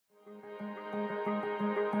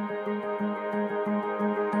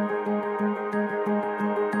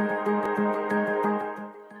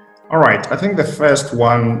All right, I think the first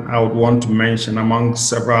one I would want to mention among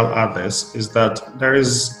several others is that there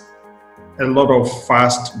is a lot of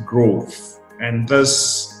fast growth, and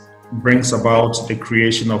this brings about the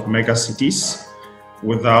creation of megacities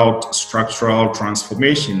without structural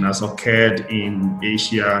transformation as occurred in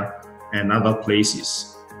Asia and other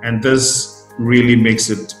places. And this really makes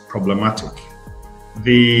it problematic.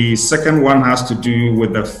 The second one has to do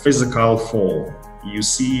with the physical fall. You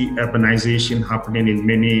see urbanization happening in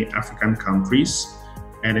many African countries,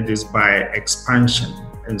 and it is by expansion.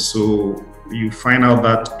 And so you find out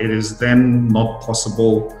that it is then not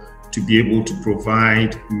possible to be able to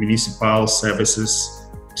provide municipal services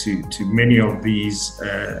to many of these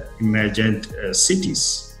emergent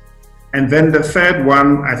cities. And then the third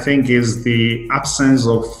one, I think, is the absence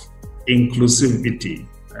of inclusivity.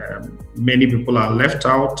 Many people are left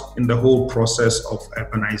out in the whole process of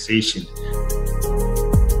urbanization.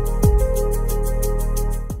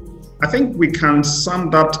 I think we can sum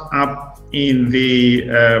that up in the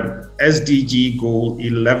SDG Goal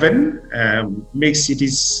 11, make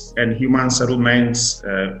cities and human settlements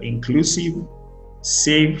inclusive,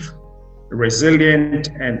 safe, resilient,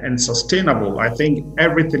 and sustainable. I think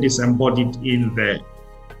everything is embodied in there.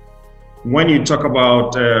 When you talk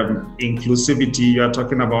about inclusivity, you are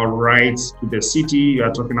talking about rights to the city, you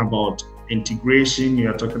are talking about integration, you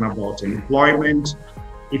are talking about employment.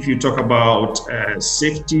 If you talk about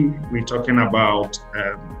safety, we're talking about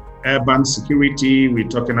urban security, we're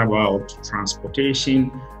talking about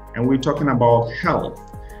transportation, and we're talking about health.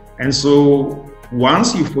 And so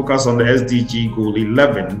once you focus on the SDG Goal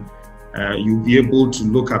 11, you'll be able to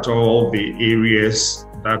look at all the areas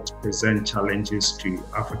that present challenges to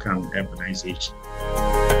African urbanization.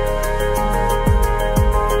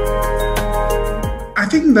 I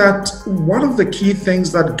think that one of the key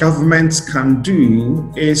things that governments can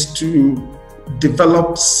do is to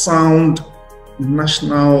develop sound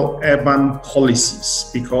national urban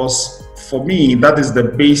policies, because for me, that is the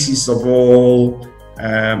basis of all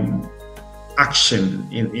action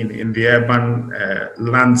in the urban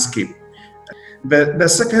landscape. The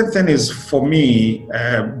second thing is, for me,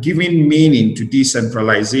 giving meaning to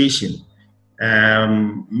decentralization.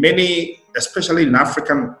 Many, especially in the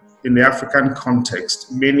African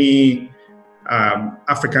context, many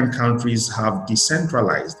African countries have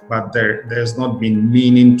decentralized, but there's not been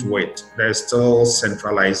meaning to it. There's still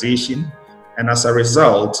centralization, and as a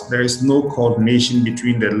result, there is no coordination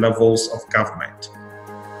between the levels of government.